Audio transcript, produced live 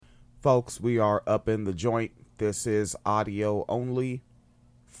Folks, we are up in the joint. This is audio only.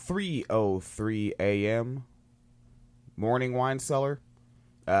 3:03 a.m. Morning wine cellar.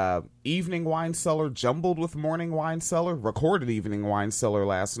 Evening wine cellar jumbled with morning wine cellar. Recorded evening wine cellar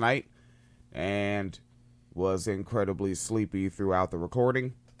last night. And was incredibly sleepy throughout the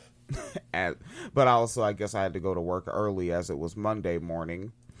recording. But also, I guess I had to go to work early as it was Monday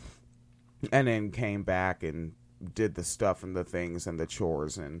morning. And then came back and did the stuff and the things and the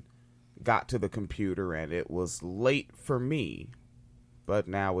chores and got to the computer, and it was late for me. But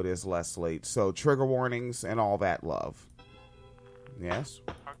now it is less late. So trigger warnings and all that love. Yes?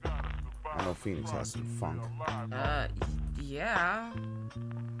 I know Phoenix has some funk. Yeah.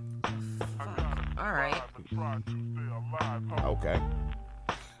 Fuck. Alright. Okay.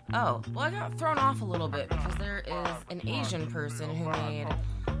 Oh, well, I got thrown off a little bit because there is an Asian person who made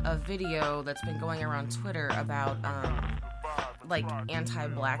a video that's been going around Twitter about, like,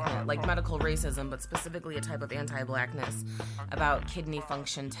 anti-blackness, like medical racism, but specifically a type of anti-blackness about kidney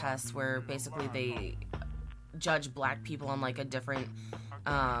function tests where basically they judge black people on, like, a different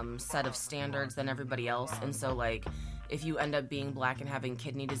set of standards than everybody else. And so, like, if you end up being black and having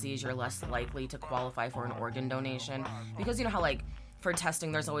kidney disease, you're less likely to qualify for an organ donation. Because you know how, like, for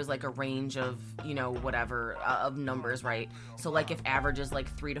testing, there's always, like, a range of, you know, whatever, of numbers, right? So, like, if average is, like,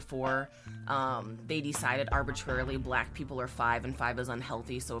 3 to 4, they decided arbitrarily black people are 5, and 5 is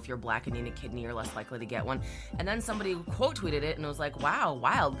unhealthy, so if you're black and need a kidney, you're less likely to get one. And then somebody quote-tweeted it and was like, wow,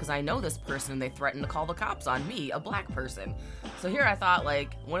 wild, because I know this person, and they threatened to call the cops on me, a black person. So here I thought,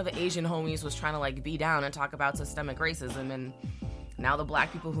 like, one of the Asian homies was trying to, like, be down and talk about systemic racism, and now the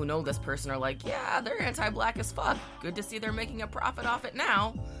black people who know this person are like, yeah, they're anti-black as fuck. Good to see they're making a profit off it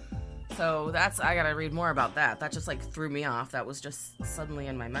now. So I gotta read more about that. That just, like, threw me off. That was just suddenly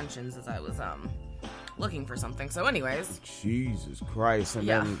in my mentions as I was, looking for something. So anyways. Jesus Christ. And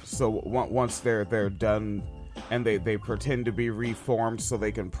yeah. then, so once they're done and they pretend to be reformed so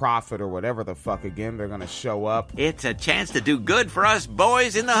they can profit or whatever the fuck again, they're gonna show up. It's a chance to do good for us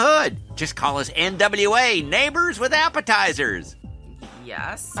boys in the hood. Just call us NWA, Neighbors with Appetizers.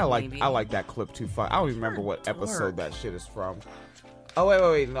 Yes, I like that clip too. I don't even remember what episode that shit is from. Oh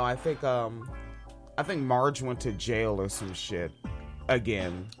wait. No, I think Marge went to jail or some shit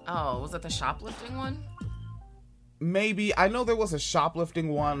again. Oh, was it the shoplifting one? Maybe. I know there was a shoplifting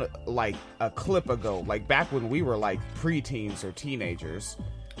one like a clip ago, like back when we were like preteens or teenagers.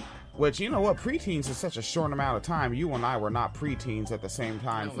 Which, you know what, preteens is such a short amount of time. You and I were not preteens at the same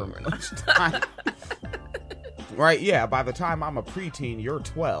time for much time. Right, yeah, by the time I'm a preteen, you're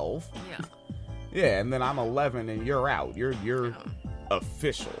 12. Yeah. Yeah, and then I'm 11 and you're out. You're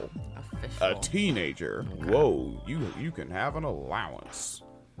official. A teenager. Okay. Whoa, you can have an allowance.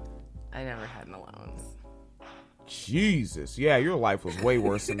 I never had an allowance. Jesus. Yeah, your life was way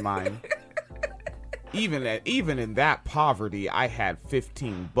worse than mine. Even in that poverty, I had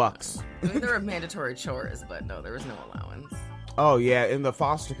 $15. I mean, there were mandatory chores, but no, there was no allowance. Oh, yeah, in the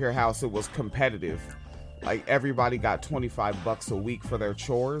foster care house, it was competitive. Like, everybody got $25 a week for their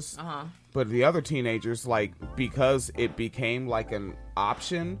chores. Uh-huh. But the other teenagers, like, because it became, like, an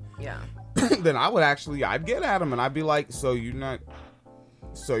option. Yeah. Then I'd get at them and I'd be like, so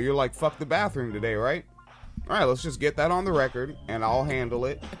you're like, fuck the bathroom today, right? All right, let's just get that on the record and I'll handle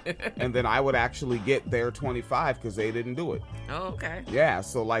it. And then I would actually get their 25 because they didn't do it. Oh, okay. Yeah,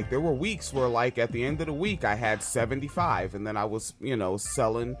 so, like, there were weeks where, like, at the end of the week, I had 75 and then I was, you know,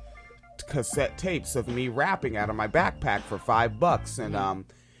 selling cassette tapes of me rapping out of my backpack for $5,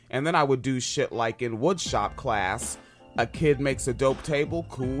 and then I would do shit like in woodshop class. A kid makes a dope table,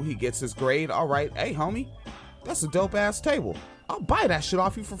 cool, he gets his grade, all right, hey homie, that's a dope ass table, I'll buy that shit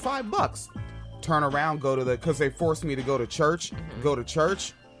off you for $5. Turn around, because they forced me to go to church.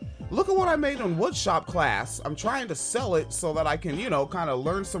 Look at what I made in woodshop class. I'm trying to sell it so that I can, you know, kind of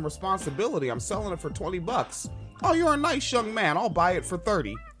learn some responsibility. I'm selling it for $20. Oh, you're a nice young man, I'll buy it for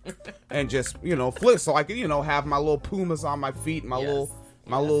 $30. And just, you know, flip so I can, you know, have my little Pumas on my feet, my little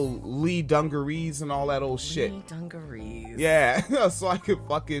Lee dungarees and all that old shit. Lee dungarees. Yeah, so I could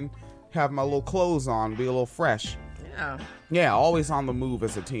fucking have my little clothes on, be a little fresh. Yeah. Yeah, always on the move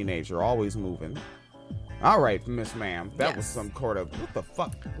as a teenager, always moving. All right, Miss Ma'am, that was some sort of, what the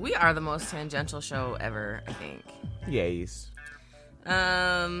fuck? We are the most tangential show ever, I think. Yes.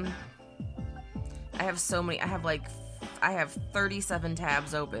 I have so many, I have 37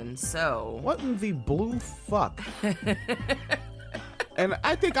 tabs open, so... What in the blue fuck? And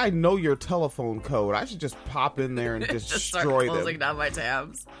I think I know your telephone code. I should just pop in there and just destroy start them. closing down my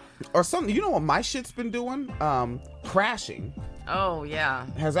tabs. Or something. You know what my shit's been doing? Crashing. Oh, yeah.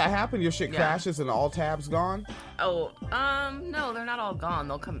 Has that happened? Your shit Yeah. crashes and all tabs gone? Oh, no, they're not all gone.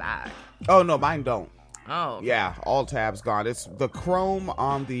 They'll come back. Oh, no, mine don't. Oh. Yeah, all tabs gone. It's the Chrome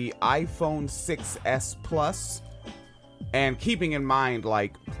on the iPhone 6s Plus. And keeping in mind,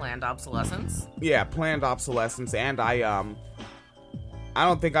 like... Planned obsolescence? Yeah, planned obsolescence. And I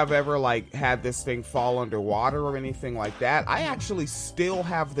don't think I've ever, like, had this thing fall underwater or anything like that. I actually still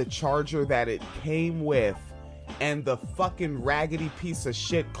have the charger that it came with. And the fucking raggedy piece of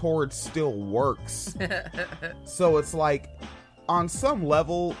shit cord still works. So it's like, on some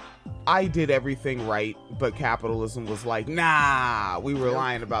level, I did everything right, but capitalism was like, nah, we were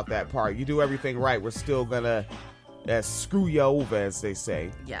lying about that part. You do everything right, we're still gonna screw you over, as they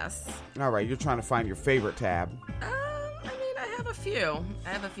say. Yes. All right, you're trying to find your favorite tab. I have a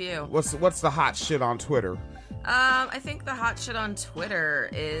few. What's the hot shit on Twitter? I think the hot shit on Twitter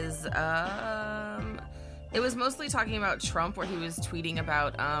is, it was mostly talking about Trump, where he was tweeting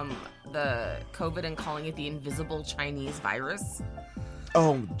about the COVID and calling it the invisible Chinese virus.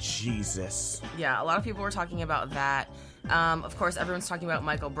 Oh, Jesus. Yeah, a lot of people were talking about that. Of course, everyone's talking about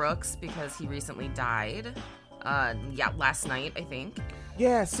Michael Brooks because he recently died. Last night, I think.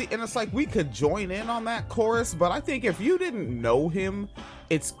 Yeah, see, and it's like we could join in on that chorus, but I think if you didn't know him,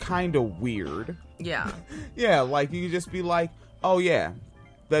 it's kind of weird. Yeah. Yeah, like you could just be like, oh yeah,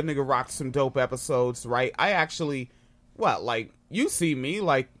 that nigga rocked some dope episodes, right? I actually, you see me,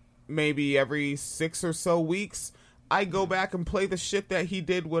 like, maybe every 6 or so weeks, I go back and play the shit that he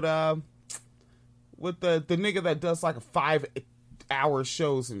did with the nigga that does, like, 5-hour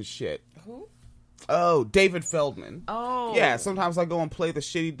shows and shit. Who? Oh, David Feldman. Oh. Yeah, sometimes I go and play the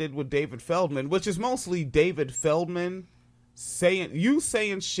shit he did with David Feldman, which is mostly David Feldman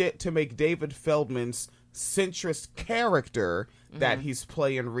saying shit to make David Feldman's centrist character that he's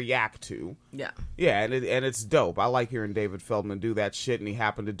playing react to. Yeah. Yeah, and it's dope. I like hearing David Feldman do that shit, and he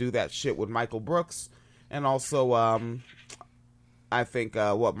happened to do that shit with Michael Brooks. And also, I think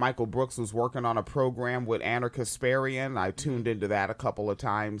Michael Brooks was working on a program with Anna Kasparian. I tuned into that a couple of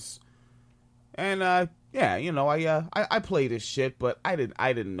times. And I played his shit, but I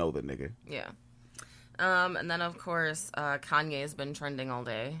didn't know the nigga. Yeah. And then of course, Kanye has been trending all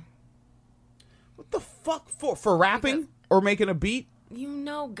day. What the fuck for rapping or making a beat? You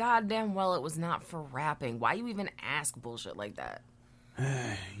know goddamn well it was not for rapping. Why you even ask bullshit like that?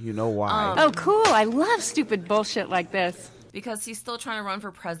 You know why? Oh, cool. I love stupid bullshit like this. Because he's still trying to run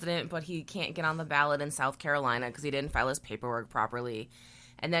for president, but he can't get on the ballot in South Carolina because he didn't file his paperwork properly.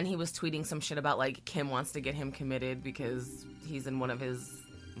 And then he was tweeting some shit about, like, Kim wants to get him committed because he's in one of his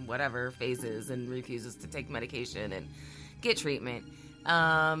whatever phases and refuses to take medication and get treatment.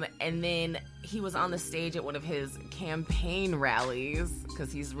 And then he was on the stage at one of his campaign rallies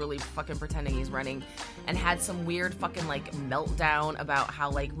because he's really fucking pretending he's running, and had some weird fucking, like, meltdown about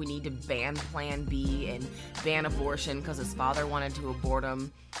how, like, we need to ban Plan B and ban abortion because his father wanted to abort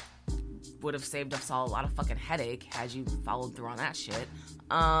him. Would have saved us all a lot of fucking headache had you followed through on that shit.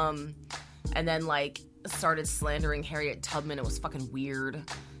 And then, like, started slandering Harriet Tubman. It was fucking weird.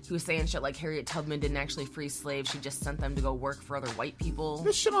 He was saying shit like Harriet Tubman didn't actually free slaves. She just sent them to go work for other white people.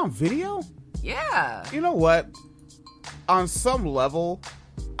 This shit on video? Yeah. You know what? On some level,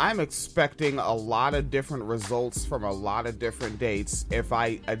 I'm expecting a lot of different results from a lot of different dates if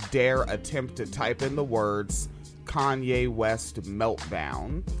I dare attempt to type in the words Kanye West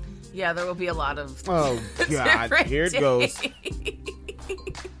meltdown. Yeah, there will be a lot of oh god, here it goes.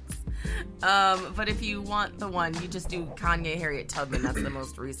 But if you want the one, you just do Kanye Harriet Tubman. That's the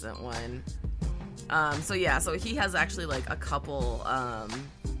most recent one. So he has actually like a couple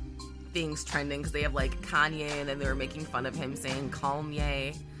things trending because they have like Kanye, and then they were making fun of him saying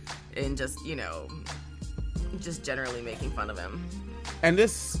Kanye, and just just generally making fun of him. And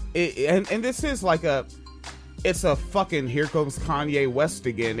this is like it's a fucking here comes Kanye West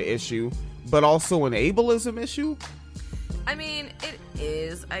again issue, but also an ableism issue. I mean, it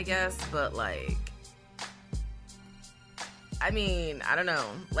is, I guess, but like, I mean, I don't know,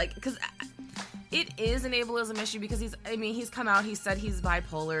 like, because it is an ableism issue because he's come out, he said he's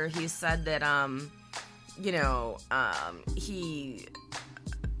bipolar, he said that, he,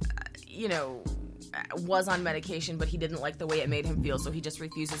 was on medication, but he didn't like the way it made him feel, so he just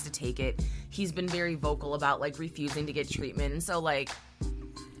refuses to take it. He's been very vocal about, like, refusing to get treatment, and so, like,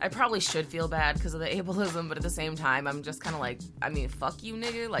 I probably should feel bad because of the ableism, but at the same time, I'm just kind of like, I mean, fuck you,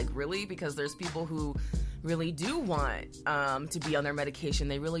 nigga, like, really? Because there's people who really do want to be on their medication.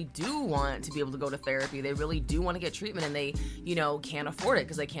 They really do want to be able to go to therapy. They really do want to get treatment, and they, can't afford it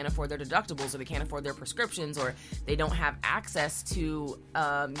because they can't afford their deductibles, or they can't afford their prescriptions, or they don't have access to,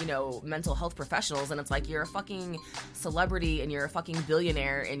 mental health professionals. And it's like, you're a fucking celebrity and you're a fucking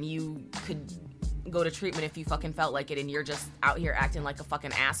billionaire and you could go to treatment if you fucking felt like it, and you're just out here acting like a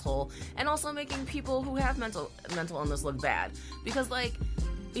fucking asshole and also making people who have mental illness look bad. Because, like,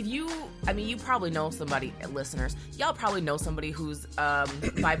 if you probably know somebody, listeners, y'all probably know somebody who's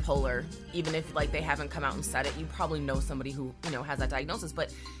bipolar, even if, like, they haven't come out and said it. You probably know somebody who, has that diagnosis.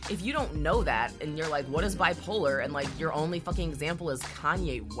 But if you don't know that and you're like, what is bipolar? And, like, your only fucking example is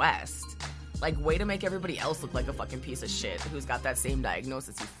Kanye West. Like, way to make everybody else look like a fucking piece of shit who's got that same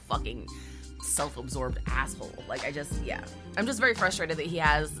diagnosis, you fucking self-absorbed asshole. Like, I'm just very frustrated that he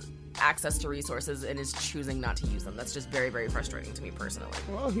has access to resources and is choosing not to use them. That's just very, very frustrating to me personally.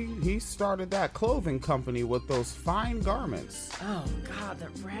 Well, he started that clothing company with those fine garments. Oh god, that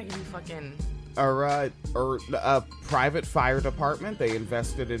raggedy fucking... Or a private fire department. They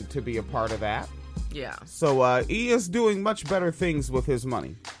invested in to be a part of that. Yeah. So he is doing much better things with his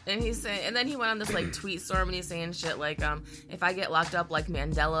money. And he's saying, and then he went on this like tweet storm and he's saying shit like, if I get locked up like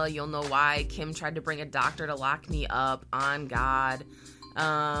Mandela, you'll know why. Kim tried to bring a doctor to lock me up. On God.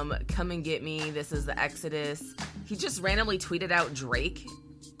 Come and get me. This is the Exodus. He just randomly tweeted out Drake.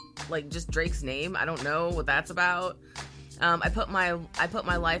 Like, just Drake's name. I don't know what that's about. I put my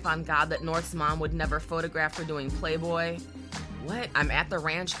life on God that North's mom would never photograph her doing Playboy. What? I'm at the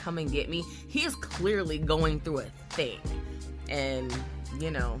ranch, come and get me. He is clearly going through a thing. And,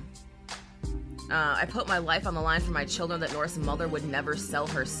 I put my life on the line for my children that North's mother would never sell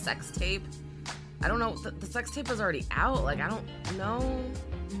her sex tape. I don't know. The sex tape is already out. Like, I don't know.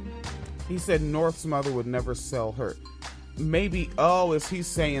 He said North's mother would never sell her. Maybe, is he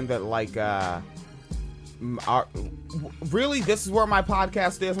saying that, like, really, this is where my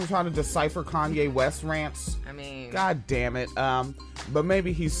podcast is? I'm trying to decipher Kanye West rants. I mean, god damn it. But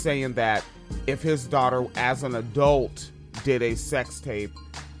maybe he's saying that if his daughter as an adult did a sex tape,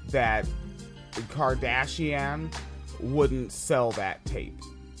 that Kardashian wouldn't sell that tape.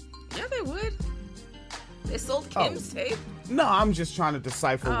 Yeah, they would. They sold Kim's tape. No, I'm just trying to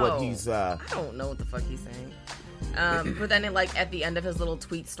decipher what he's I don't know what the fuck he's saying. But then, at the end of his little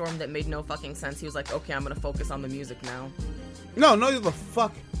tweet storm that made no fucking sense, he was like, okay, I'm gonna focus on the music now. No, the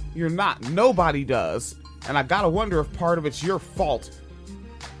fuck you're not. Nobody does. And I gotta wonder if part of it's your fault.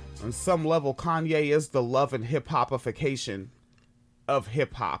 On some level, Kanye is the love and hip-hopification of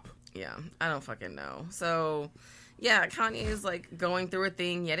hip-hop. Yeah, I don't fucking know. So, yeah, Kanye is, like, going through a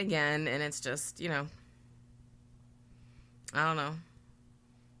thing yet again, and it's just, I don't know.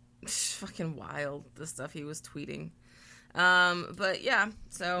 It's fucking wild, the stuff he was tweeting. But yeah,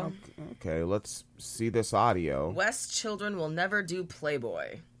 so. Okay, let's see this audio. West's children will never do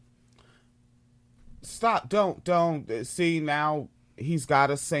Playboy. Stop, don't. See, now he's got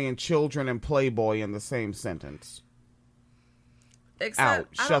us saying children and Playboy in the same sentence.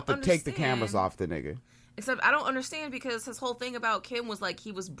 Except, take the cameras off the nigga. Except I don't understand, because his whole thing about Kim was like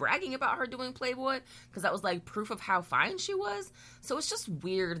he was bragging about her doing Playboy because that was like proof of how fine she was. So it's just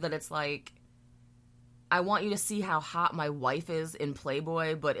weird that it's like, I want you to see how hot my wife is in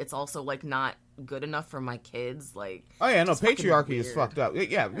Playboy, but it's also like not good enough for my kids. Like, oh yeah, no, patriarchy is fucked up.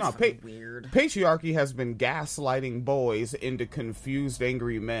 Yeah, weird. Patriarchy has been gaslighting boys into confused,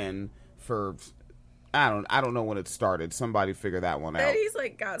 angry men for. I don't know when it started. Somebody figure that one out. And he's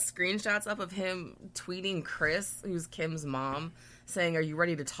like got screenshots up of him tweeting Chris, who's Kim's mom, saying, "Are you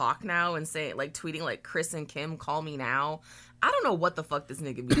ready to talk now?" And saying, like, tweeting like, "Chris and Kim, call me now." I don't know what the fuck this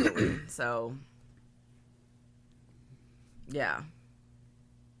nigga be doing. So, yeah.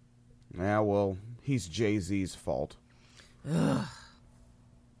 Yeah, well, he's Jay-Z's fault. Ugh.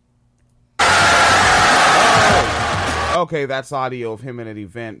 Okay, that's audio of him at an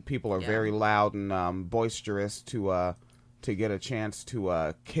event. People are very loud and boisterous to get a chance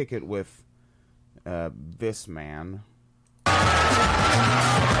to kick it with this man.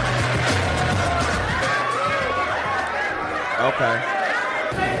 Okay.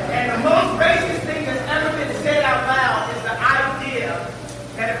 And the most racist thing that's ever been said out loud is the idea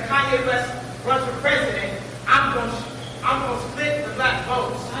that if Kanye West runs for president, I'm gonna split the black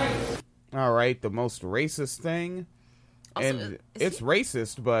votes. All right, the most racist thing. Also, and it's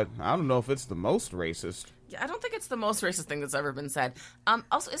racist, but I don't know if it's the most racist. Yeah, I don't think it's the most racist thing that's ever been said.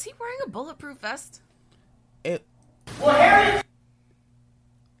 Also, is he wearing a bulletproof vest? It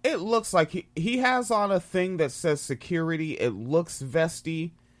looks like he has on a thing that says security. It looks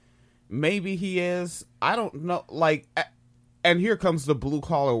vesty. Maybe he is. I don't know. Like, and here comes the blue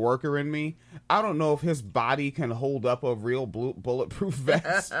collar worker in me. I don't know if his body can hold up a real bulletproof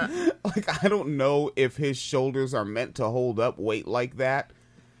vest. Like, I don't know if his shoulders are meant to hold up weight like that.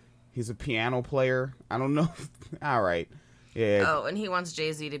 He's a piano player. I don't know. All right. Yeah. Oh, and he wants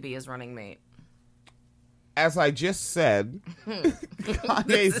Jay-Z to be his running mate. As I just said,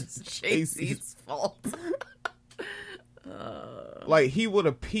 This is Jay-Z's fault. Like, he would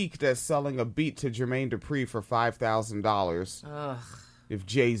have peaked at selling a beat to Jermaine Dupri for $5,000 if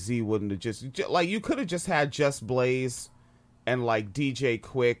Jay-Z wouldn't have just... Like, you could have just had Just Blaze and, like, DJ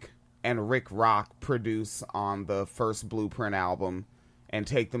Quick and Rick Rock produce on the first Blueprint album and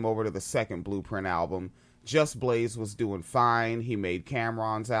take them over to the second Blueprint album. Just Blaze was doing fine. He made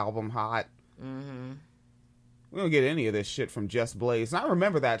Cam'ron's album hot. Mm-hmm. We don't get any of this shit from Just Blaze. And I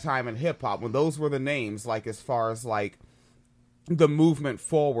remember that time in hip-hop when those were the names, like, as far as, like, the movement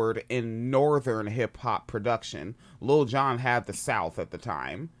forward in northern hip-hop production. Lil Jon had the South at the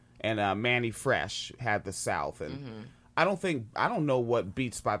time, and Manny Fresh had the South. And I don't know what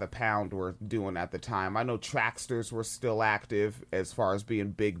Beats by the Pound were doing at the time. I know Traxters were still active as far as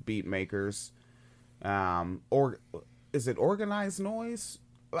being big beat makers. Or is it Organized Noise?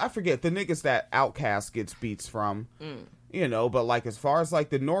 I forget, the niggas that Outkast gets beats from, you know, but like as far as like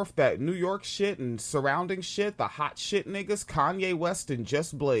the North, that New York shit and surrounding shit, the hot shit niggas, Kanye West and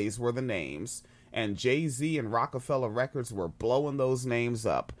Just Blaze were the names, and Jay-Z and Rockefeller Records were blowing those names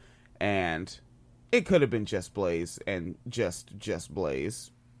up, and it could have been Just Blaze and just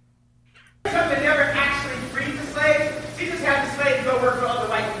Blaze. Something never actually freed the slaves. She just had the slaves go work for other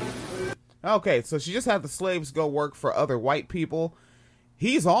white people. Okay, so she just had the slaves go work for other white people.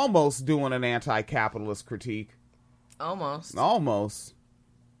 He's almost doing an anti-capitalist critique. Almost.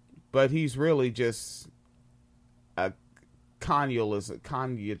 But he's really just a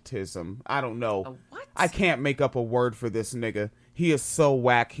Kanyetism. I don't know. A what? I can't make up a word for this nigga. He is so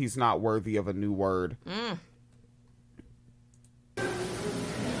whack, he's not worthy of a new word.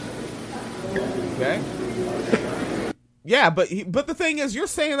 Okay? Yeah, but the thing is, you're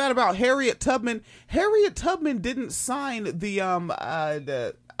saying that about Harriet Tubman. Harriet Tubman didn't sign the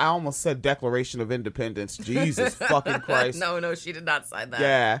I almost said Declaration of Independence. Jesus fucking Christ. No, she did not sign that.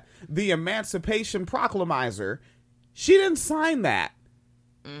 Yeah, the Emancipation Proclamizer. She didn't sign that.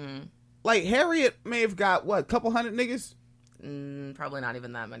 Like, Harriet may have got, what, a couple hundred niggas? Probably not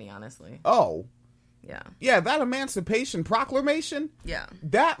even that many, honestly. Oh. Yeah, that Emancipation Proclamation, yeah,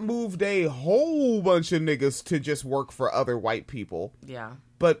 that moved a whole bunch of niggas to just work for other white people. Yeah.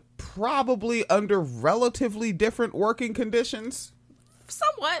 But probably under relatively different working conditions.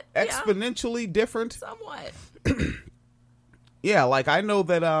 Somewhat. Exponentially different. Somewhat. Yeah, like I know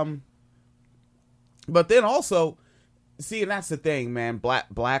that, but then also, see, and that's the thing, man,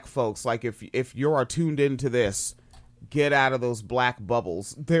 black folks, like if you are tuned into this, get out of those black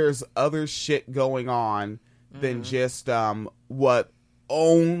bubbles. There's other shit going on than just what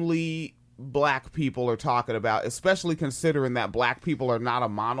only black people are talking about, especially considering that black people are not a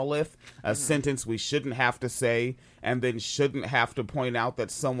monolith, a sentence we shouldn't have to say, and then shouldn't have to point out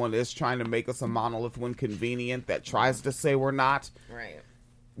that someone is trying to make us a monolith when convenient, that tries to say we're not. Right.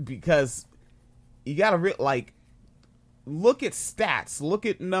 Because you gotta, look at stats, look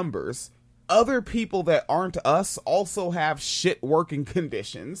at numbers. Other people that aren't us also have shit working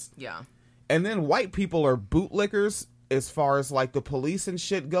conditions. Yeah. And then white people are bootlickers as far as like the police and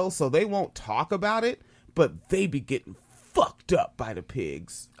shit go, so they won't talk about it, but they be getting fucked up by the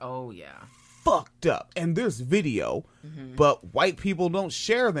pigs. Oh, yeah. Fucked up. And there's video, but white people don't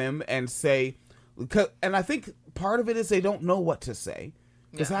share them and say, and I think part of it is they don't know what to say.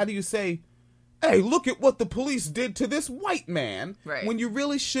 Because how do you say, hey, look at what the police did to this white man. Right. When you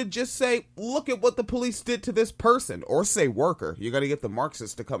really should just say, look at what the police did to this person. Or say worker. You got to get the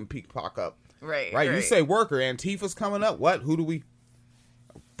Marxists to come pop up. Right. You say worker, Antifa's coming up. What? Who do we...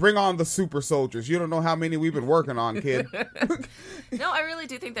 Bring on the super soldiers. You don't know how many we've been working on, kid. No, I really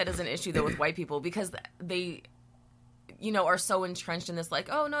do think that is an issue, though, with white people. Because they... are so entrenched in this, like,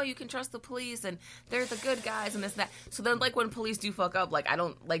 oh, no, you can trust the police, and they're the good guys, and this and that. So then, like, when police do fuck up, like,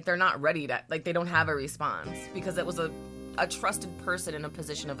 they're not ready to, like, they don't have a response, because it was a trusted person in a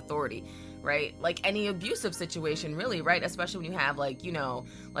position of authority, right? Like, any abusive situation, really, right? Especially when you have, like,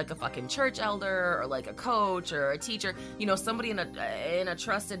 like a fucking church elder, or, like, a coach, or a teacher, somebody in a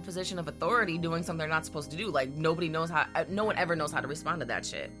trusted position of authority doing something they're not supposed to do. Like, no one ever knows how to respond to that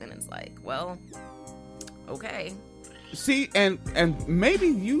shit. And it's like, well, okay. See, and maybe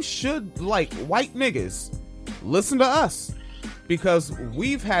you should, like, white niggas, listen to us, because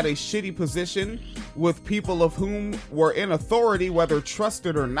we've had a shitty position with people of whom were in authority, whether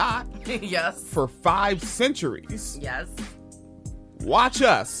trusted or not. Yes. For 5 centuries. Yes. Watch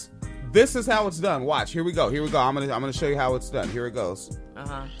us. This is how it's done. Watch. Here we go. I'm gonna show you how it's done. Here it goes.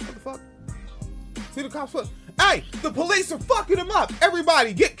 What the fuck? See the cops? Hey, the police are fucking him up.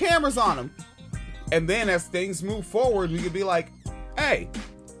 Everybody, get cameras on him. And then as things move forward, we could be like, hey,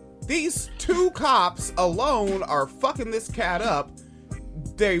 these 2 cops alone are fucking this cat up.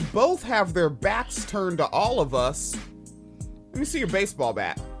 They both have their backs turned to all of us. Let me see your baseball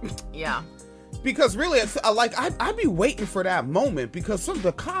bat. Yeah. Because really, it's like, I'd be waiting for that moment, because some of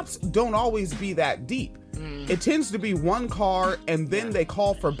the cops don't always be that deep. It tends to be one car, and then they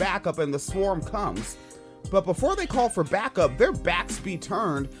call for backup, and the swarm comes. But before they call for backup, their backs be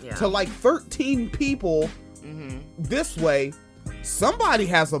turned to like 13 people this way. Somebody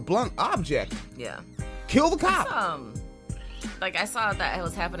has a blunt object. Yeah. Kill the cop. Like, I saw that it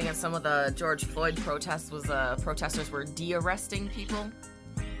was happening at some of the George Floyd protests, was protesters were de-arresting people.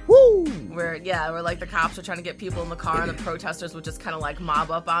 Woo! Where like the cops were trying to get people in the car, and the protesters would just kind of like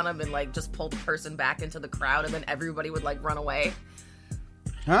mob up on them and like just pull the person back into the crowd, and then everybody would like run away.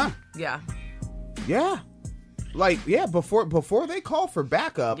 Huh? Yeah. Yeah. Like, yeah, before they call for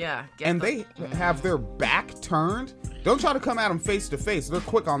backup, and they have their back turned, don't try to come at them face to face. They're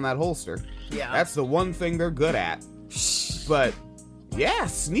quick on that holster. Yeah. That's the one thing they're good at. But, yeah,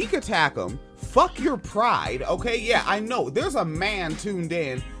 sneak attack them. Fuck your pride, okay? Yeah, I know. There's a man tuned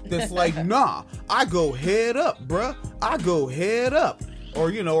in that's like, nah, I go head up, bruh. I go head up. Or,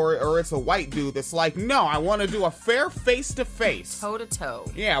 you know, or it's a white dude that's like, no, I want to do a fair face-to-face.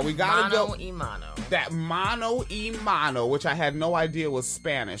 Toe-to-toe. Yeah, we gotta go. Mano-y-mano. That mano-y-mano, which I had no idea was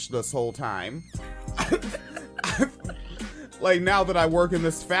Spanish this whole time. Like, now that I work in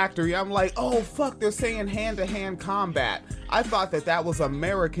this factory, I'm like, oh, fuck, they're saying hand-to-hand combat. I thought that was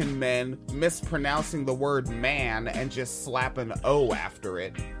American men mispronouncing the word man and just slapping O after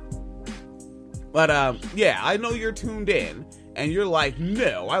it. But, yeah, I know you're tuned in, and you're like,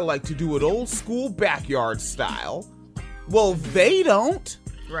 no, I like to do it old school backyard style. Well, they don't.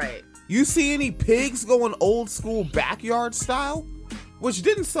 Right. You see any pigs going old school backyard style? Which,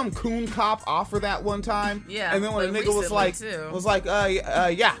 didn't some coon cop offer that one time? Yeah. And then when a nigga was like,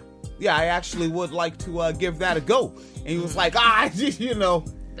 yeah, I actually would like to give that a go. And he was like, you know,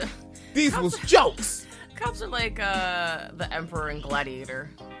 these was jokes. Cops are like the Emperor and Gladiator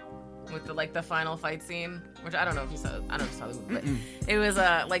with the final fight scene, which I don't know if you saw. I don't know if you saw the movie, but it was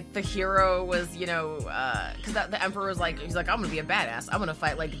like the hero was, you know, because the Emperor was like, he's like, I'm gonna be a badass. I'm gonna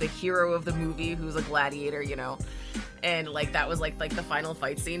fight like the hero of the movie who's a gladiator, you know. And like that was like the final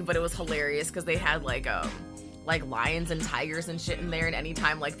fight scene, but it was hilarious because they had like lions and tigers and shit in there, and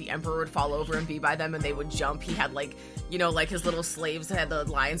anytime like the Emperor would fall over and be by them and they would jump, he had like, you know, like his little slaves had the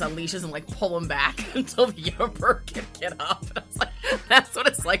lions on leashes and like pull them back until the Emperor could get up. And I was like, that's what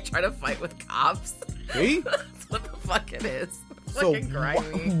it's like trying to fight with cops. See? That's what the fuck it is. So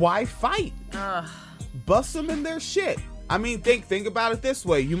why fight? Bust them in their shit. I mean, think about it this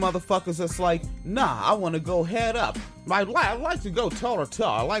way. You motherfuckers that's like, nah, I want to go head up. I like to go toe-to-toe.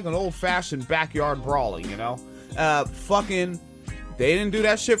 I like an old-fashioned backyard brawling, you know? Fucking, they didn't do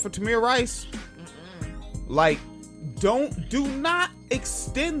that shit for Tamir Rice. Like, do not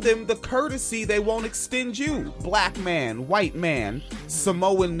extend them the courtesy they won't extend you. Black man, white man,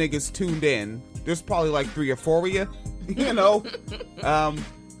 Samoan niggas tuned in. There's probably like 3 or 4 of you, you know?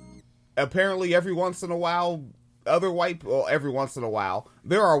 Apparently every once in a while, every once in a while,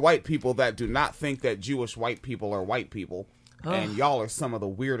 there are white people that do not think that Jewish white people are white people. And y'all are some of the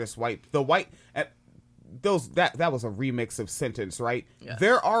weirdest that was a remix of sentence, right? Yes.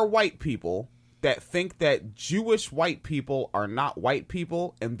 There are white people that think that Jewish white people are not white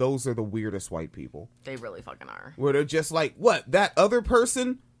people, and those are the weirdest white people. They really fucking are. Where they're just like, what, that other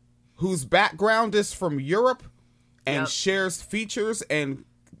person whose background is from Europe and shares features and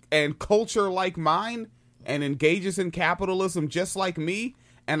culture like mine and engages in capitalism just like me,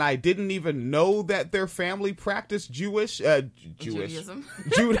 and I didn't even know that their family practiced Judaism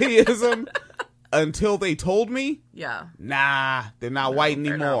until they told me. Yeah. Nah, they're not white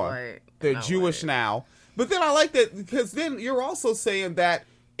anymore. They're not white. They're Jewish now. But then I like that, because then you're also saying that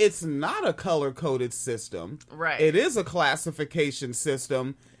it's not a color-coded system. Right. It is a classification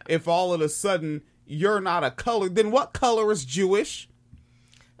system. If all of a sudden you're not a color, then what color is Jewish?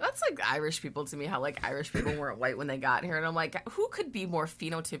 That's like Irish people to me, how like Irish people weren't white when they got here. And I'm like, who could be more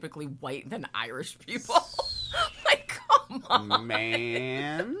phenotypically white than Irish people? Like, come on.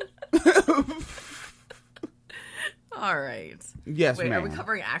 Man. All right. Yes, Wait, ma'am. Are we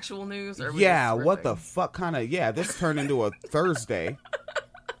covering actual news? Or what the fuck kind of... Yeah, this turned into a Thursday.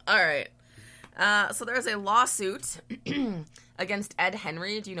 All right. So there's a lawsuit against Ed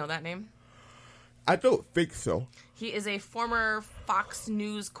Henry. Do you know that name? I don't think so. He is a former Fox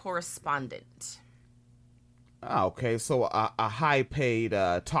News correspondent. Oh, okay, so a high-paid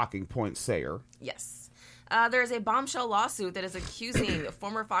talking point sayer. Yes. There is a bombshell lawsuit that is accusing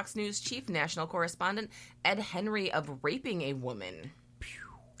former Fox News chief national correspondent Ed Henry of raping a woman.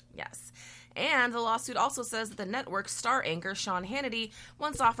 Yes. And the lawsuit also says that the network's star anchor, Sean Hannity,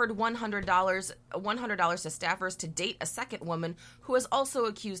 once offered $100 to staffers to date a second woman who has also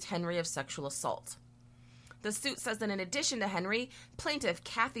accused Henry of sexual assault. The suit says that in addition to Henry, plaintiff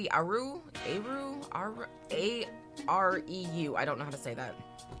Kathy Areu, A-R-E-U, I don't know how to say that,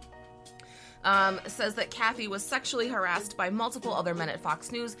 says that Kathy was sexually harassed by multiple other men at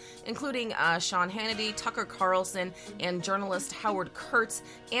Fox News, including Sean Hannity, Tucker Carlson, and journalist Howard Kurtz,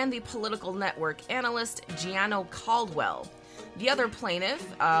 and the political network analyst Gianno Caldwell. The other plaintiff,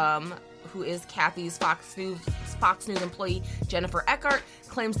 who is Kathy's Fox News employee Jennifer Eckart,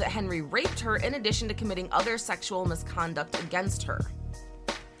 claims that Henry raped her in addition to committing other sexual misconduct against her.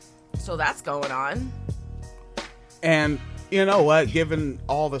 So that's going on. And you know what? Given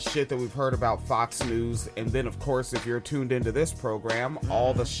all the shit that we've heard about Fox News, and then, of course, if you're tuned into this program,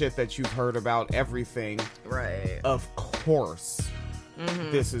 all the shit that you've heard about everything, right? Of course,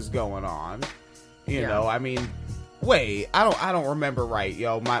 this is going on. You know, I mean, wait, I don't remember right,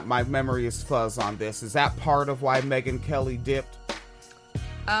 yo. My memory is fuzz on this. Is that part of why Megyn Kelly dipped?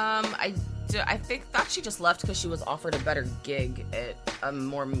 I thought she just left because she was offered a better gig at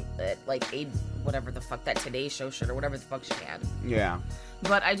whatever the fuck, that Today Show shit or whatever the fuck she had. Yeah.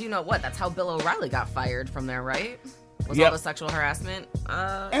 But I do know that's how Bill O'Reilly got fired from there, right? Was all the sexual harassment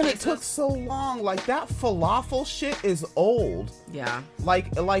and cases. It took so long. Like, that falafel shit is old. Yeah. Like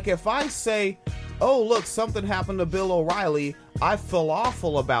if I say, oh, look, something happened to Bill O'Reilly, I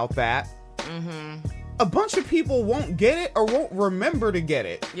falafel about that. A bunch of people won't get it or won't remember to get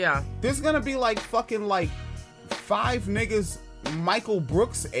it. Yeah. There's gonna be fucking 5 niggas Michael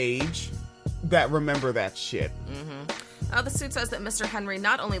Brooks age that remember that shit. The suit says that Mr. Henry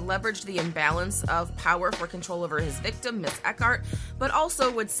not only leveraged the imbalance of power for control over his victim, Miss Eckart, but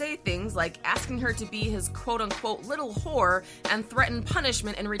also would say things like asking her to be his quote-unquote little whore and threaten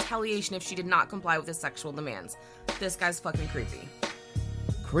punishment in retaliation if she did not comply with his sexual demands. This guy's fucking creepy.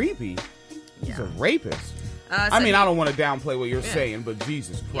 Creepy? He's Yeah. a rapist. I don't want to downplay what you're saying, but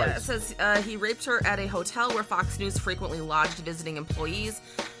Jesus Christ. Yeah, it says he raped her at a hotel where Fox News frequently lodged visiting employees,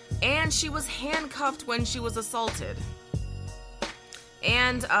 and she was handcuffed when she was assaulted.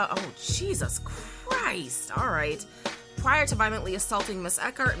 And, Jesus Christ, all right. Prior to violently assaulting Miss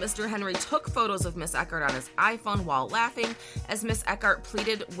Eckart, Mr. Henry took photos of Miss Eckart on his iPhone while laughing, as Miss Eckart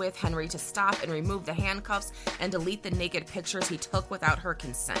pleaded with Henry to stop and remove the handcuffs and delete the naked pictures he took without her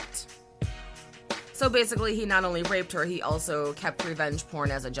consent. So basically, he not only raped her, he also kept revenge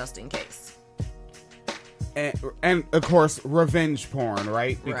porn as a just in case. And of course, revenge porn,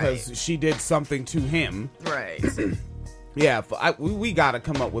 right? Because Right. she did something to him. Right. Yeah, we gotta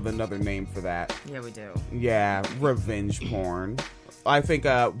come up with another name for that. Yeah, we do. Yeah, revenge porn. I think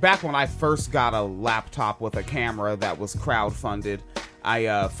back when I first got a laptop with a camera that was crowdfunded,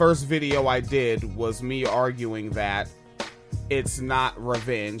 first video I did was me arguing that it's not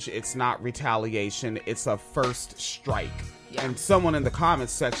revenge, it's not retaliation, it's a first strike. Yeah. And someone in the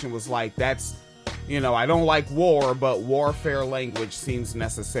comments section was like, that's, I don't like war, but warfare language seems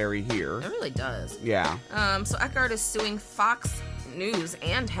necessary here. It really does. Yeah. So Eckart is suing Fox News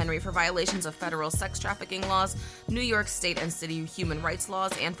and Henry for violations of federal sex trafficking laws, New York state and city human rights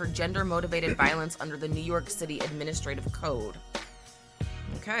laws, and for gender-motivated violence under the New York City Administrative Code.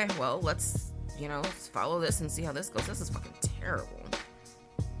 Okay, well, let's follow this and see how this goes. This is fucking terrible.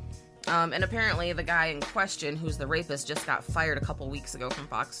 And apparently the guy in question, who's the rapist, just got fired a couple weeks ago from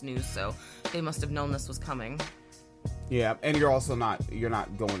Fox News, so they must have known this was coming. Yeah, and you're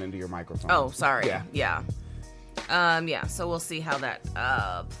not going into your microphone. Oh, sorry. Yeah. Yeah, so we'll see how that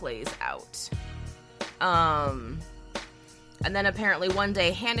plays out. And then apparently one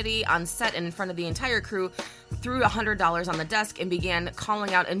day, Hannity, on set and in front of the entire crew, threw $100 on the desk and began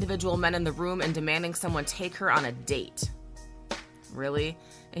calling out individual men in the room and demanding someone take her on a date. Really?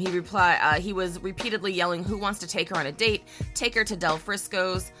 And he was repeatedly yelling, "Who wants to take her on a date? Take her to Del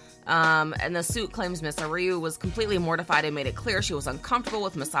Frisco's." And the suit claims Miss Areu was completely mortified and made it clear she was uncomfortable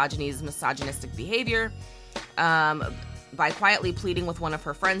with misogynistic behavior by quietly pleading with one of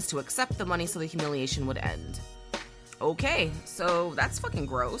her friends to accept the money so the humiliation would end. Okay, so that's fucking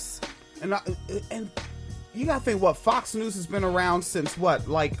gross. And you gotta think, Fox News has been around since what?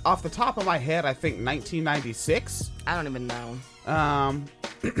 Like, off the top of my head, I think 1996? I don't even know.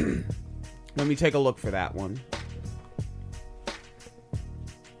 Let me take a look for that one.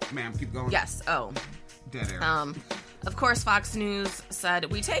 ma'am, keep going. Yes. Oh. Dead air. Of course, Fox News said,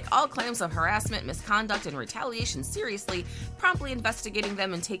 "We take all claims of harassment, misconduct, and retaliation seriously, promptly investigating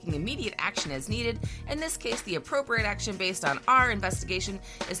them and taking immediate action as needed. In this case, the appropriate action based on our investigation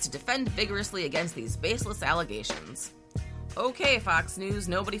is to defend vigorously against these baseless allegations." Okay, Fox News,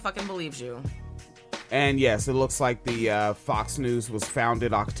 nobody fucking believes you. And yes, it looks like the Fox News was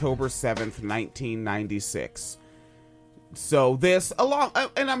founded October 7th, 1996. So this,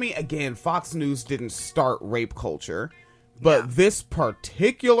 and I mean, again, Fox News didn't start rape culture, but this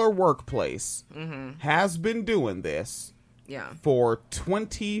particular workplace has been doing this for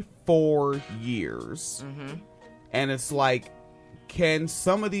 24 years. And it's like, can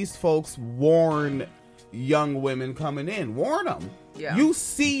some of these folks warn young women coming in? Warn them. Yeah. You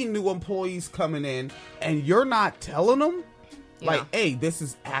see new employees coming in, and you're not telling them, like, hey, this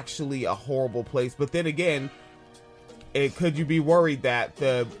is actually a horrible place. But then again, could you be worried that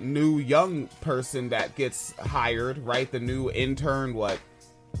the new young person that gets hired, right, the new intern,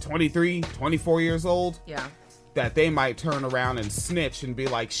 23, 24 years old? Yeah. That they might turn around and snitch and be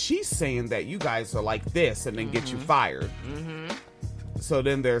like, she's saying that you guys are like this, and then get you fired. So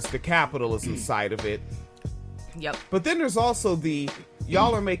then there's the capitalism side of it. Yep. But then there's also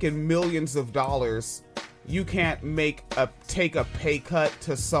y'all are making millions of dollars. You can't take a pay cut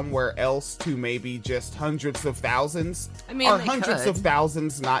to somewhere else to maybe just hundreds of thousands. I mean, are hundreds of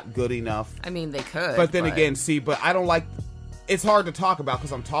thousands not good enough? I mean, they could. But then again, but I don't like. It's hard to talk about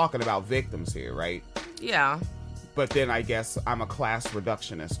because I'm talking about victims here, right? Yeah. But then I guess I'm a class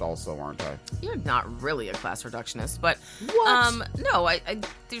reductionist also, aren't I? You're not really a class reductionist, but what? No, I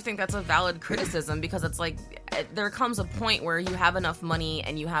do think that's a valid criticism because it's like there comes a point where you have enough money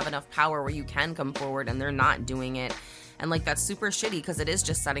and you have enough power where you can come forward and they're not doing it. And like that's super shitty because it is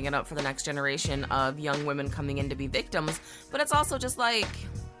just setting it up for the next generation of young women coming in to be victims. But it's also just like,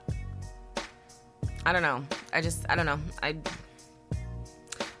 I don't know. I don't know.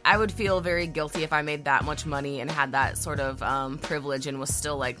 I would feel very guilty if I made that much money and had that sort of privilege and was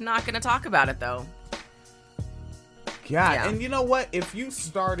still like not going to talk about it though. God, and you know what? If you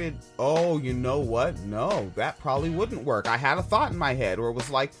started, you know what? No, that probably wouldn't work. I had a thought in my head where it was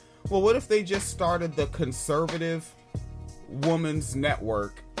like, well, what if they just started the conservative woman's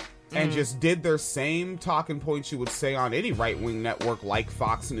network and just did their same talking points you would say on any right-wing network like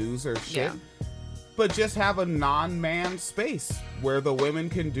Fox News or shit? Yeah. But just have a non-man space where the women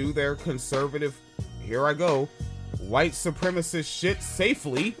can do their conservative, here I go, white supremacist shit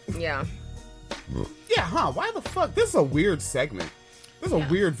safely. Yeah. Yeah, huh? Why the fuck? This is a weird segment. This is a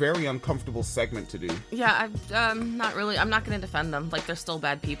weird, very uncomfortable segment to do. Yeah, not really. I'm not going to defend them. Like, they're still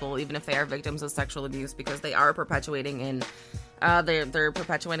bad people, even if they are victims of sexual abuse, because they are perpetuating they're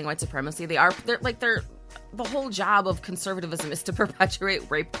perpetuating white supremacy. The whole job of conservatism is to perpetuate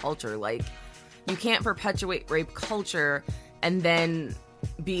rape culture. Like, you can't perpetuate rape culture and then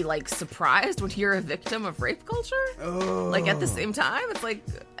be like surprised when you're a victim of rape culture. Oh. Like at the same time, it's like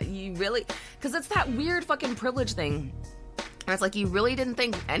you really, because it's that weird fucking privilege thing. And it's like you really didn't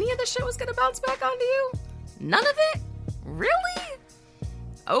think any of this shit was gonna bounce back onto you? None of it? Really?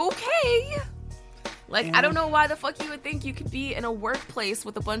 Okay. Like, I don't know why the fuck you would think you could be in a workplace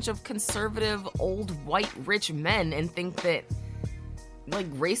with a bunch of conservative, old, white, rich men and think that like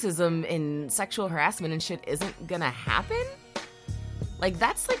racism and sexual harassment and shit isn't gonna happen. Like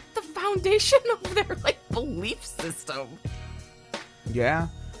that's like the foundation of their like belief system. Yeah.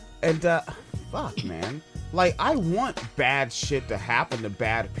 And fuck, man. Like I want bad shit to happen to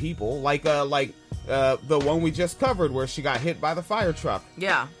bad people. Like the one we just covered where she got hit by the fire truck.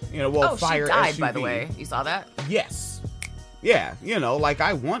 Yeah. You know, well, fire she died, SUV. By the way. You saw that? Yes. Yeah, you know, like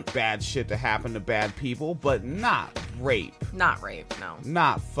I want bad shit to happen to bad people, but not rape. Not rape, no.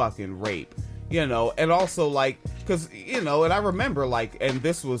 Not fucking rape. You know, and also like, cause, you know, and I remember like, and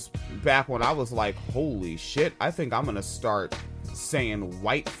this was back when I was like, holy shit, I think I'm gonna start saying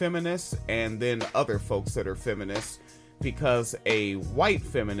white feminists and then other folks that are feminists, because a white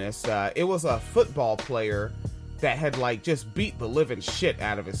feminist, it was a football player that had like just beat the living shit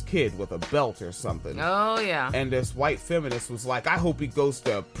out of his kid with a belt or something. Oh yeah. And this white feminist was like, I hope he goes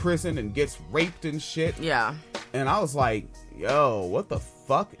to prison and gets raped and shit. Yeah. And I was like, yo, what the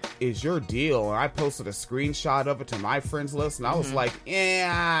fuck is your deal? And I posted a screenshot of it to my friends list, and I was like,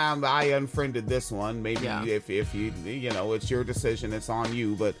 yeah, I unfriended this one. Maybe if you know, it's your decision, it's on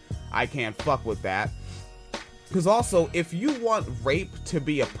you, but I can't fuck with that. Because also, if you want rape to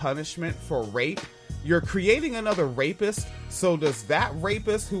be a punishment for rape, you're creating another rapist, so does that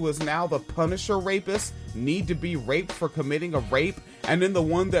rapist, who is now the Punisher rapist, need to be raped for committing a rape? And then the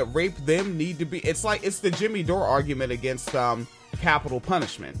one that raped them need to be... It's like, it's the Jimmy Dore argument against capital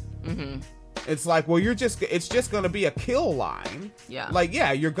punishment. It's like, well, it's just gonna be a kill line. Yeah. Like,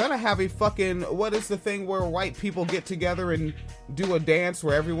 yeah, you're gonna have a fucking, what is the thing where white people get together and do a dance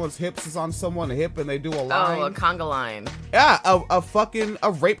where everyone's hips is on someone's hip and they do a line? Oh, a conga line. Yeah,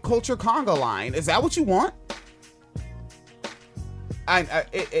 a rape culture conga line. Is that what you want?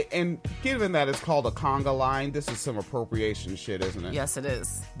 And given that it's called a conga line, this is some appropriation shit, isn't it? Yes, it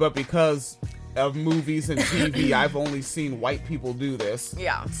is. But because of movies and TV, I've only seen white people do this.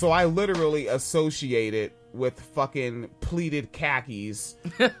 Yeah. So I literally associate it with fucking pleated khakis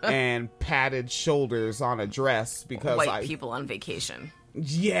and padded shoulders on a dress because white people on vacation.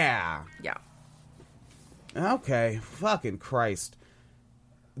 Yeah. Yeah. Okay. Fucking Christ.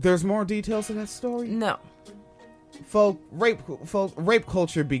 There's more details in that story? No. Rape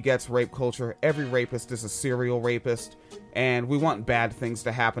culture begets rape culture. Every rapist is a serial rapist, and we want bad things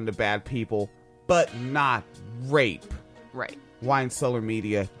to happen to bad people, but not rape. Right.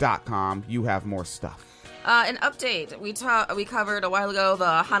 WineCellarMedia.com. You have more stuff. An update. We covered a while ago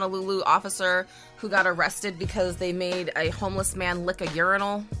the Honolulu officer who got arrested because they made a homeless man lick a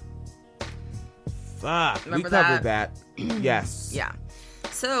urinal. Fuck. Remember we covered that. Yes. Yeah.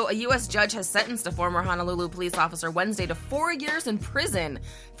 So, a U.S. judge has sentenced a former Honolulu police officer Wednesday to 4 years in prison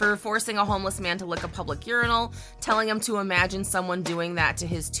for forcing a homeless man to lick a public urinal, telling him to imagine someone doing that to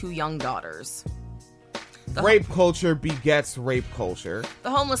his 2 young daughters. Rape culture begets rape culture. The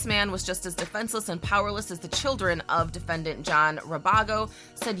homeless man was just as defenseless and powerless as the children of defendant John Rabago,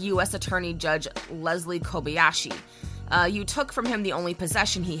 said U.S. Attorney Judge Leslie Kobayashi. You took from him the only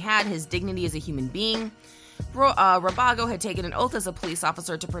possession he had, his dignity as a human being. Rabago had taken an oath as a police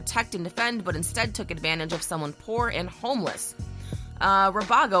officer to protect and defend, but instead took advantage of someone poor and homeless.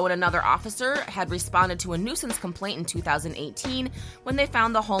 Rabago and another officer had responded to a nuisance complaint in 2018 when they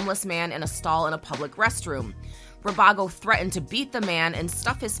found the homeless man in a stall in a public restroom. Rabago threatened to beat the man and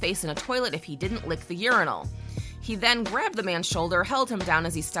stuff his face in a toilet if he didn't lick the urinal. He then grabbed the man's shoulder, held him down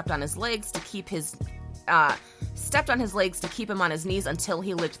as he stepped on his legs to keep him on his knees until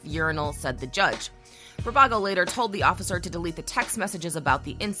he licked the urinal, said the judge. Rabago later told the officer to delete the text messages about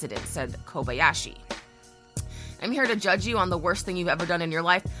the incident, said Kobayashi. I'm here to judge you on the worst thing you've ever done in your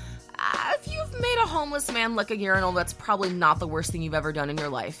life. If you've made a homeless man lick a urinal, that's probably not the worst thing you've ever done in your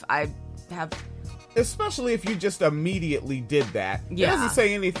life. I have... Especially if you just immediately did that. Yeah. It doesn't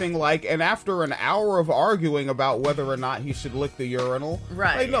say anything like, and after an hour of arguing about whether or not he should lick the urinal.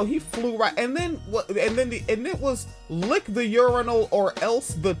 Right. Like, no, he flew right. And then it was lick the urinal or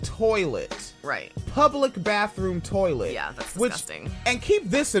else the toilet. Right. Public bathroom toilet. Yeah, that's disgusting. And keep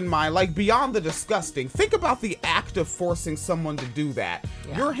this in mind, like beyond the disgusting, think about the act of forcing someone to do that.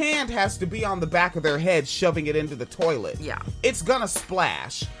 Yeah. Your hand has to be on the back of their head shoving it into the toilet. Yeah. It's gonna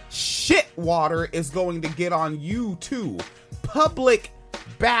splash. Shit water is going to get on you too. Public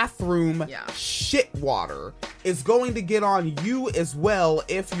bathroom shit water is going to get on you as well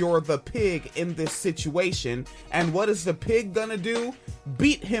if you're the pig in this situation. And what is the pig gonna do?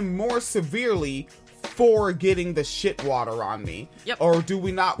 Beat him more severely for getting the shit water on me. Yep. Or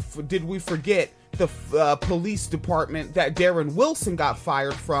did we forget the police department that Darren Wilson got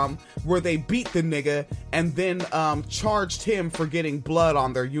fired from, where they beat the nigga and then charged him for getting blood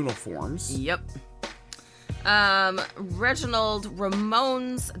on their uniforms? Yep. Reginald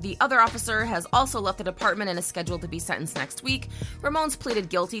Ramones, the other officer, has also left the department and is scheduled to be sentenced next week. Ramones pleaded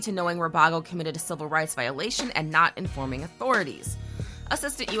guilty to knowing Rabago committed a civil rights violation and not informing authorities.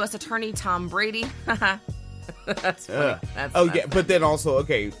 Assistant U.S. Attorney Tom Brady. That's funny. That's yeah, but then also,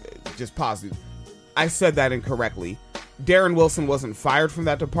 okay, just pause it. I said that incorrectly. Darren Wilson wasn't fired from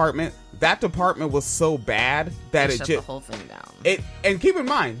that department. That department was so bad that they it shut just the whole thing down. And keep in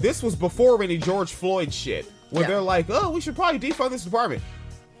mind, this was before any George Floyd shit, where Yeah. they're like, "Oh, we should probably defund this department."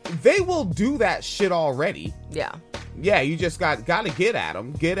 They will do that shit already. Yeah. Yeah, you just got to get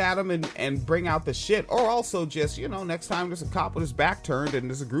at them and bring out the shit, or also just next time there's a cop with his back turned and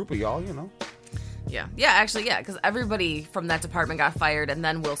there's a group of y'all, Yeah, actually, because everybody from that department got fired, and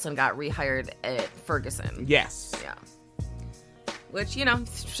then Wilson got rehired at Ferguson. Yes. Yeah. Which, should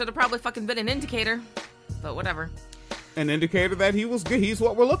have probably fucking been an indicator, but whatever. An indicator that he was good. He's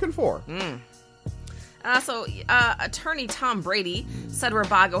what we're looking for. Attorney Tom Brady said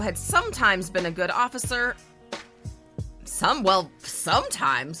Rabago had sometimes been a good officer.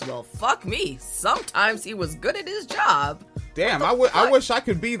 Sometimes. Well, fuck me. Sometimes he was good at his job. Damn, I wish I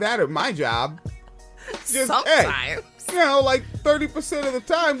could be that at my job. Just, Sometimes. Hey, like 30% of the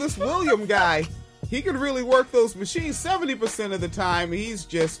time, this William guy, he could really work those machines. 70% of the time, he's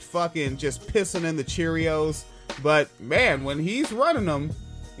just pissing in the Cheerios. But man, when he's running them,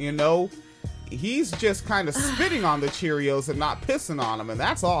 he's just kind of spitting on the Cheerios and not pissing on them, and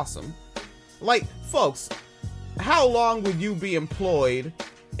that's awesome. Like, folks, how long would you be employed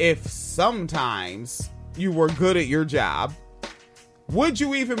if sometimes you were good at your job? Would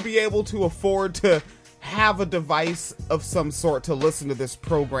you even be able to afford to have a device of some sort to listen to this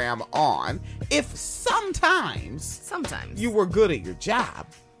program on if sometimes you were good at your job?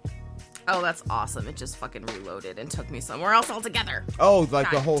 Oh, that's awesome. It just fucking reloaded and took me somewhere else altogether. Oh, like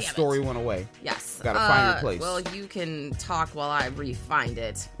God the whole damn it. story went away. Yes. Gotta find your place. Well, you can talk while I re-find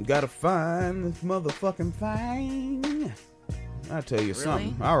it. Gotta find this motherfucking thing. I'll tell you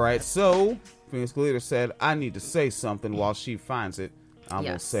something. All right, so Phoenix Calida said, I need to say something while she finds it. I'm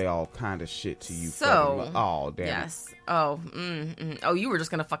gonna say all kind of shit to you. So, oh, damn. Yes. Oh, oh, you were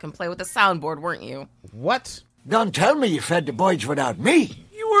just gonna fucking play with the soundboard, weren't you? What? Don't tell me you fed the boys without me.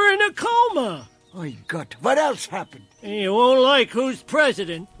 You were in a coma. My God, what else happened? You won't like who's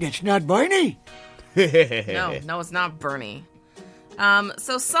president. It's not Bernie. No, it's not Bernie.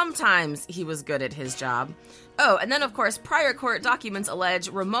 So sometimes he was good at his job. Oh, and then, of course, prior court documents allege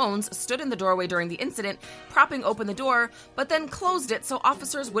Ramones stood in the doorway during the incident, propping open the door, but then closed it so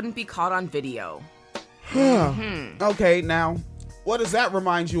officers wouldn't be caught on video. Okay, now, what does that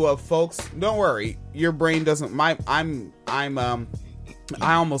remind you of, folks? Don't worry, your brain doesn't. I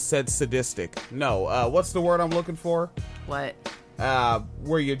almost said sadistic. No, what's the word I'm looking for? What?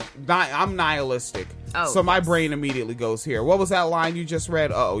 Where you're I'm nihilistic. Oh, so my brain immediately goes here. What was that line you just read?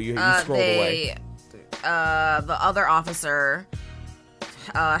 You scrolled away. The other officer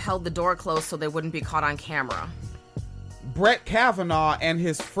held the door closed so they wouldn't be caught on camera. Brett Kavanaugh and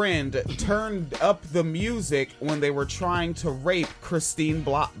his friend turned up the music when they were trying to rape Christine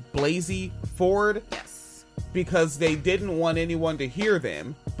Blasey Ford. Yes. Because they didn't want anyone to hear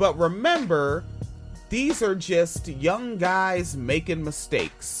them. But remember, these are just young guys making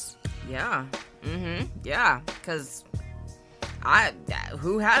mistakes. Yeah. Yeah, because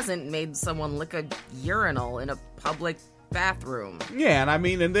who hasn't made someone lick a urinal in a public bathroom? Yeah, and I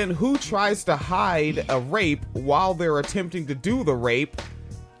mean, and then who tries to hide a rape while they're attempting to do the rape?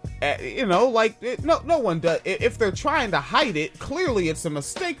 No one does. If they're trying to hide it, clearly it's a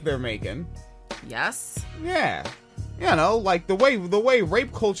mistake they're making. Yes. Yeah. Like the way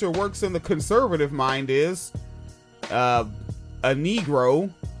rape culture works in the conservative mind is a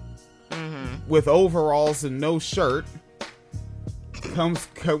Negro with overalls and no shirt comes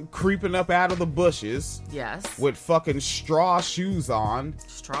creeping up out of the bushes. Yes. With fucking straw shoes on.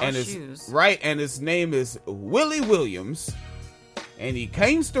 Shoes. Right, and his name is Willie Williams. And he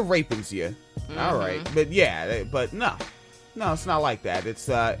comes to raping you. All right. But yeah, but no, it's not like that.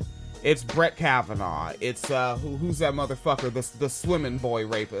 It's Brett Kavanaugh. It's who's that motherfucker? The swimming boy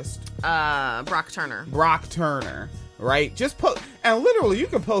rapist. Brock Turner. Brock Turner. Right? Just and literally you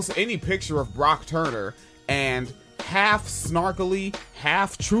can post any picture of Brock Turner and half snarkily,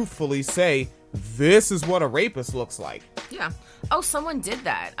 half truthfully say, this is what a rapist looks like. Yeah. Oh, someone did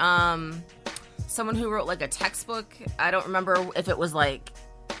that. Someone who wrote like a textbook. I don't remember if it was like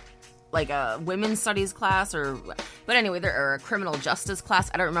a women's studies class but anyway, or a criminal justice class.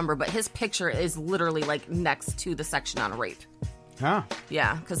 I don't remember, but his picture is literally like next to the section on rape. Huh?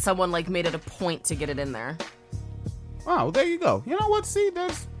 Yeah, because someone like made it a point to get it in there. Oh, well, there you go. You know what? See,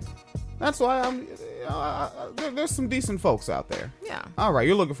 that's why there's some decent folks out there. Yeah. All right,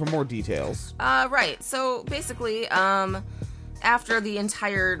 you're looking for more details. Right. So basically, after the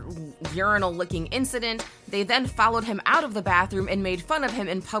entire urinal licking incident, they then followed him out of the bathroom and made fun of him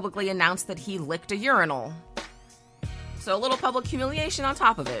and publicly announced that he licked a urinal. So a little public humiliation on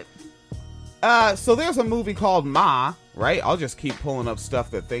top of it. So there's a movie called Ma, right? I'll just keep pulling up stuff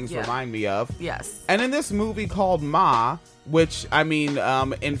that things remind me of. Yes. And in this movie called Ma, which, I mean,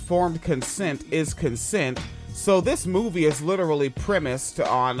 informed consent is consent. So this movie is literally premised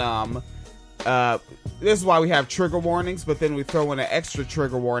on, this is why we have trigger warnings, but then we throw in an extra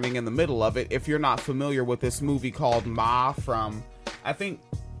trigger warning in the middle of it. If you're not familiar with this movie called Ma from, I think,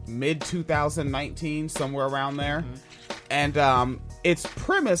 mid-2019, somewhere around there. And it's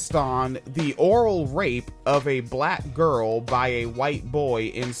premised on the oral rape of a black girl by a white boy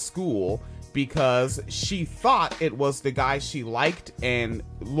in school because she thought it was the guy she liked and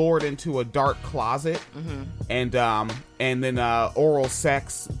lured into a dark closet and then oral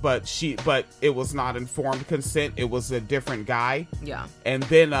sex, but it was not informed consent. It was a different guy. Yeah. And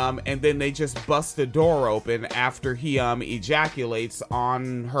then they just bust the door open after he ejaculates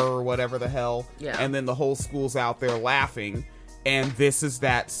on her, whatever the hell. Yeah. And then the whole school's out there laughing, and this is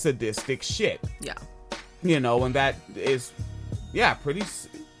that sadistic shit. Yeah. And that is, pretty.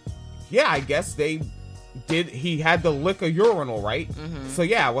 Yeah, I guess they he had to lick a urinal, right? Mm-hmm. So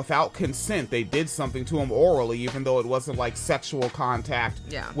yeah, without consent, they did something to him orally, even though it wasn't like sexual contact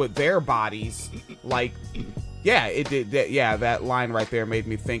with their bodies. Like, yeah, it did. That line right there made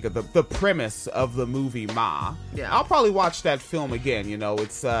me think of the premise of the movie Ma. Yeah, I'll probably watch that film again. You know,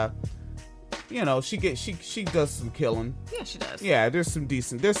 it's she does some killing. Yeah, she does. Yeah, there's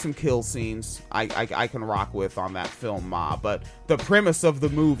some kill scenes I can rock with on that film Ma. But the premise of the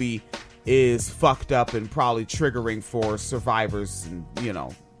movie is fucked up and probably triggering for survivors, and you know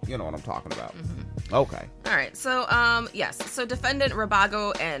what I'm talking about. Mm-hmm. Okay. All right. So, yes. So defendant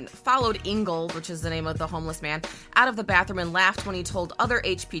Rabago and followed Engel, which is the name of the homeless man, out of the bathroom and laughed when he told other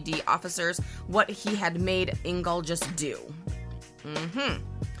HPD officers what he had made Engel just do.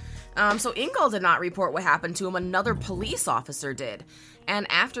 So Engel did not report what happened to him. Another police officer did. And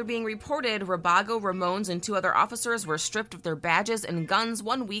after being reported, Rabago, Ramones, and 2 other officers were stripped of their badges and guns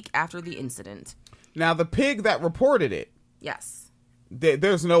 1 week after the incident. Now, the pig that reported it. Yes.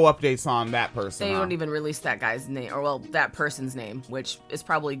 There's no updates on that person. They wouldn't even release that guy's name, or, well, that person's name, which is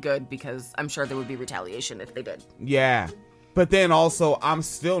probably good because I'm sure there would be retaliation if they did. Yeah. But then also, I'm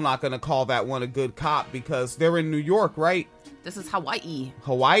still not going to call that one a good cop because they're in New York, right? This is Hawaii.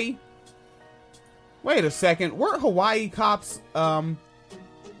 Hawaii? Wait a second. Weren't Hawaii cops,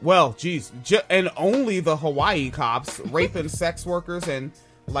 well, geez, and only the Hawaii cops raping sex workers and,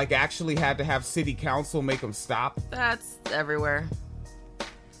 like, actually had to have city council make them stop? That's everywhere.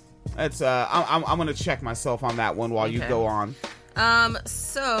 That's, I'm going to check myself on that one while you go on.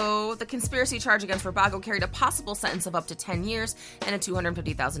 So the conspiracy charge against Rabago carried a possible sentence of up to 10 years and a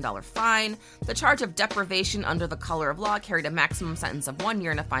 $250,000 fine. The charge of deprivation under the color of law carried a maximum sentence of 1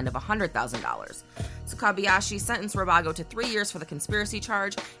 year and a fine of $100,000. So Kobayashi sentenced Rabago to 3 years for the conspiracy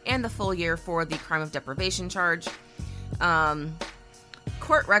charge and the full year for the crime of deprivation charge.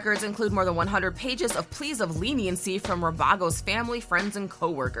 Court records include more than 100 pages of pleas of leniency from Rabago's family, friends, and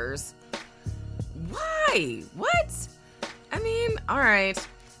co-workers. Why? What? I mean, all right.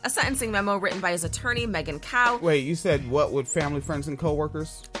 A sentencing memo written by his attorney, Megan Cow. Wait, you said what with family, friends, and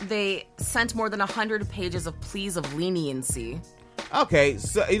coworkers? They sent more than 100 pages of pleas of leniency. Okay,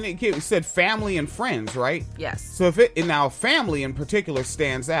 so it said family and friends, right? Yes. So now family in particular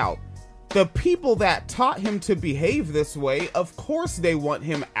stands out. The people that taught him to behave this way, of course they want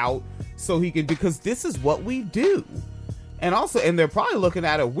him out so he can, because this is what we do. And also, and they're probably looking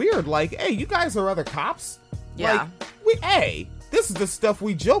at it weird, like, hey, you guys are other cops? Yeah. Like, this is the stuff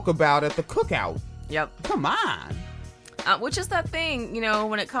we joke about at the cookout. Yep. Come on. Which is that thing,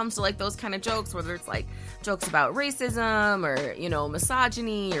 when it comes to, like, those kind of jokes, whether it's, like, jokes about racism or,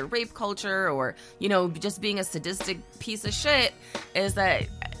 misogyny or rape culture or, just being a sadistic piece of shit, is that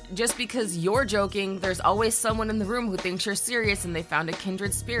just because you're joking, there's always someone in the room who thinks you're serious and they found a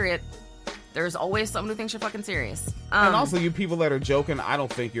kindred spirit. There's always someone who thinks you're fucking serious. And also, you people that are joking, I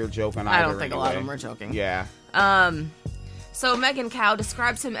don't think you're joking either. I don't think a lot of them are joking. Yeah. So Megan Cow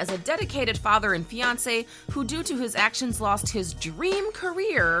describes him as a dedicated father and fiance who, due to his actions, lost his dream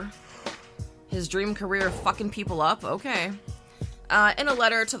career. His dream career of fucking people up? Okay. In a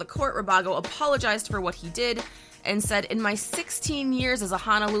letter to the court, Rabago apologized for what he did and said, in my 16 years as a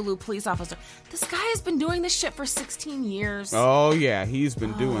Honolulu police officer, this guy has been doing this shit for 16 years. Oh, yeah, he's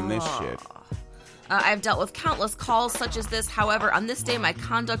been doing this shit. I've dealt with countless calls such as this. However, on this day, my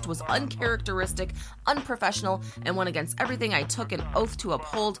conduct was uncharacteristic, unprofessional, and went against everything I took an oath to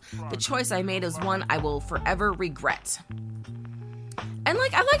uphold. The choice I made is one I will forever regret. And,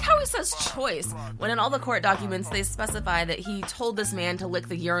 I like how he says choice, when in all the court documents, they specify that he told this man to lick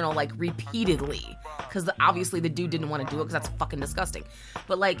the urinal, repeatedly. Because obviously the dude didn't want to do it, because that's fucking disgusting.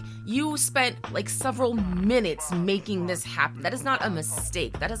 But, you spent, several minutes making this happen. That is not a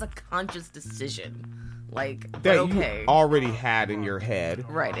mistake. That is a conscious decision. That okay. You already had in your head.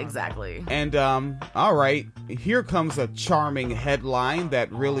 Right, exactly. And, all right, here comes a charming headline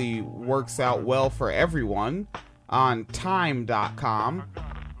that really works out well for everyone. On Time.com,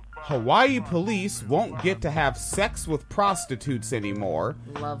 Hawaii police won't get to have sex with prostitutes anymore.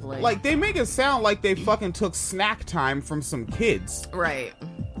 Lovely. They make it sound like they fucking took snack time from some kids. Right.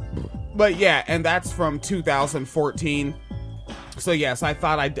 But yeah, and that's from 2014. So yes, I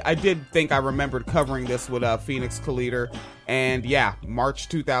thought I did think I remembered covering this with Phoenix Calida. And yeah, March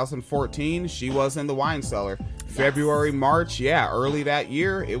 2014, she was in the wine cellar. Yes. February, March, yeah, early that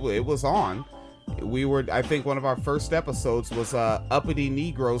year, it was on. I think one of our first episodes was Uppity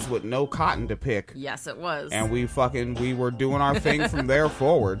Negroes with No Cotton to Pick. Yes, it was. And we were doing our thing from there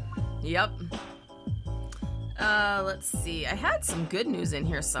forward. Yep. Let's see. I had some good news in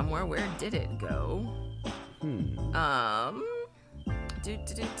here somewhere. Where did it go?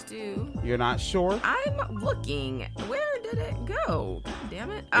 You're not sure? I'm looking. Where did it go? God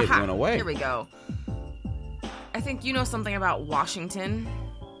damn it. It went away. Here we go. I think you know something about Washington.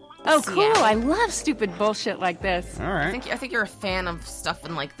 Oh, Seattle. cool. I love stupid bullshit like this. All right. I think you're a fan of stuff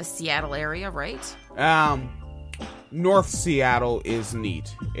in like the Seattle area, right? North Seattle is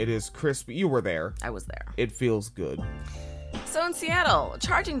neat. It is crispy. You were there. I was there. It feels good. So in Seattle,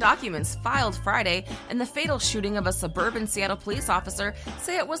 charging documents filed Friday in the fatal shooting of a suburban Seattle police officer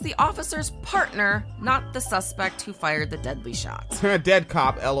say it was the officer's partner, not the suspect who fired the deadly shot. Dead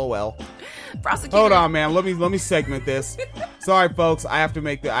cop, LOL. Prosecutor. Hold on, man. Let me segment this. Sorry, folks. I have to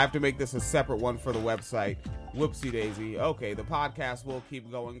make this a separate one for the website. Whoopsie daisy. Okay, the podcast will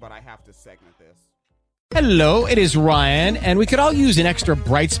keep going, but I have to segment this. Hello, it is Ryan, and we could all use an extra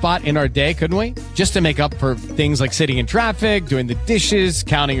bright spot in our day, couldn't we? Just to make up for things like sitting in traffic, doing the dishes,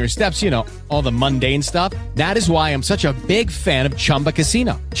 counting your steps, all the mundane stuff. That is why I'm such a big fan of Chumba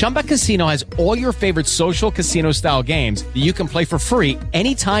Casino. Chumba Casino has all your favorite social casino-style games that you can play for free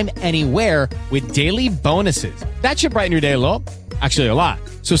anytime, anywhere with daily bonuses. That should brighten your day a little. Actually, a lot.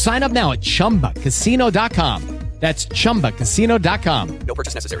 So sign up now at ChumbaCasino.com. That's ChumbaCasino.com. No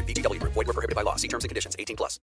purchase necessary. VGW Group. Void where prohibited by law. See terms and conditions. 18+.